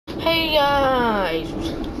Hey guys,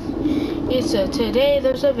 it's today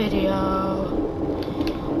there's a video.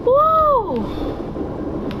 Woo!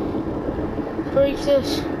 Break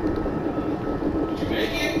this.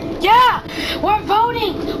 Yeah, we're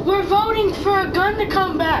voting. We're voting for a gun to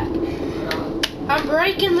come back. I'm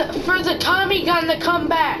breaking for the Tommy gun to come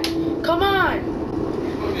back. Come on.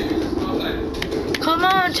 Come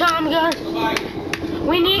on, Tommy gun.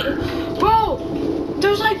 We need, bro.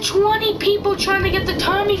 There's like 20 people trying to get the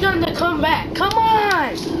Tommy gun to come back. Come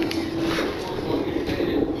on.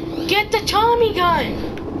 Get the Tommy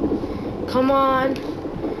gun. Come on.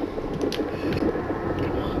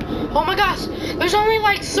 Oh my gosh. There's only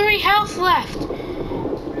like 3 health left.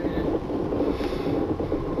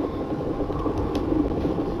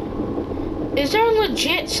 Is there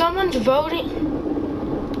legit someone's voting?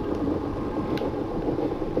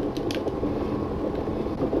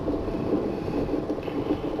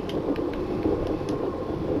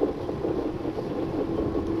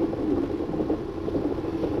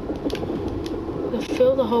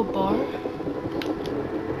 Fill the whole bar?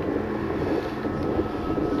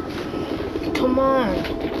 Come on.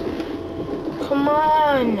 Come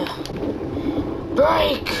on.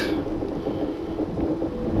 Break.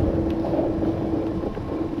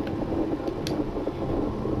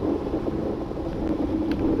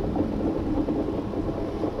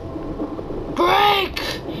 Break.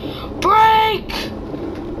 Break.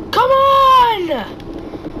 Come on.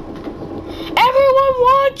 Everyone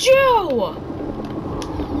wants you.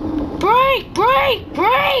 Break, break,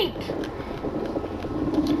 break!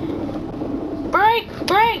 Break,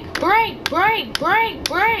 break, break, break, break,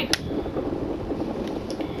 break!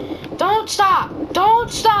 Don't stop! Don't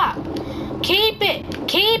stop! Keep it!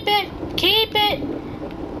 Keep it! Keep it!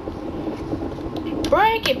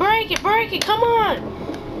 Break it! Break it! Break it! Come on!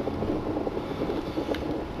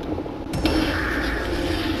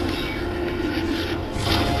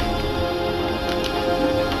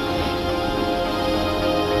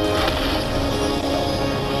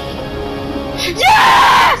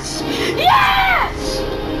 Yes! Yes!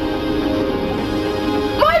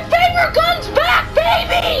 My favorite gun's back,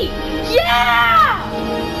 baby! Yeah!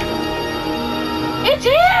 It's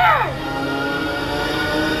here!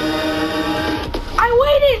 I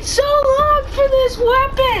waited so long for this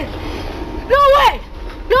weapon! No way!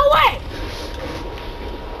 No way!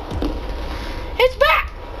 It's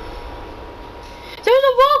back! There's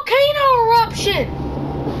a volcano eruption!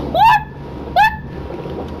 What?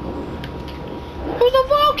 There's a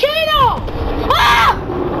volcano! Ah!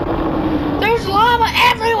 There's lava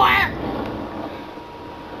everywhere!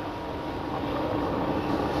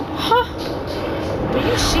 Huh? Are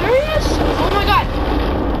you serious? Oh my god!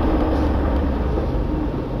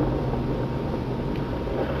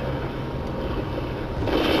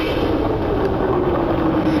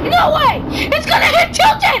 No way! It's gonna hit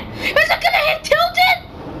Tilted! Is it gonna hit Tilted?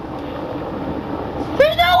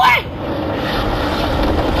 There's no way!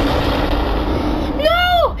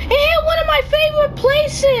 My favorite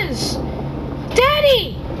places!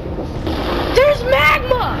 Daddy! There's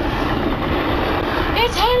magma!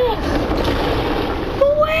 It's hitting! No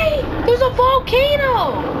way! There's a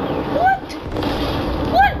volcano! What?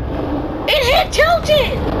 What? It hit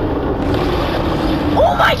Tilted!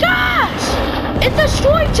 Oh my gosh! It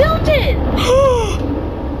destroyed Tilted!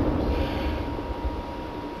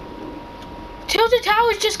 Tilted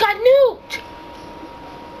Towers just got nuked!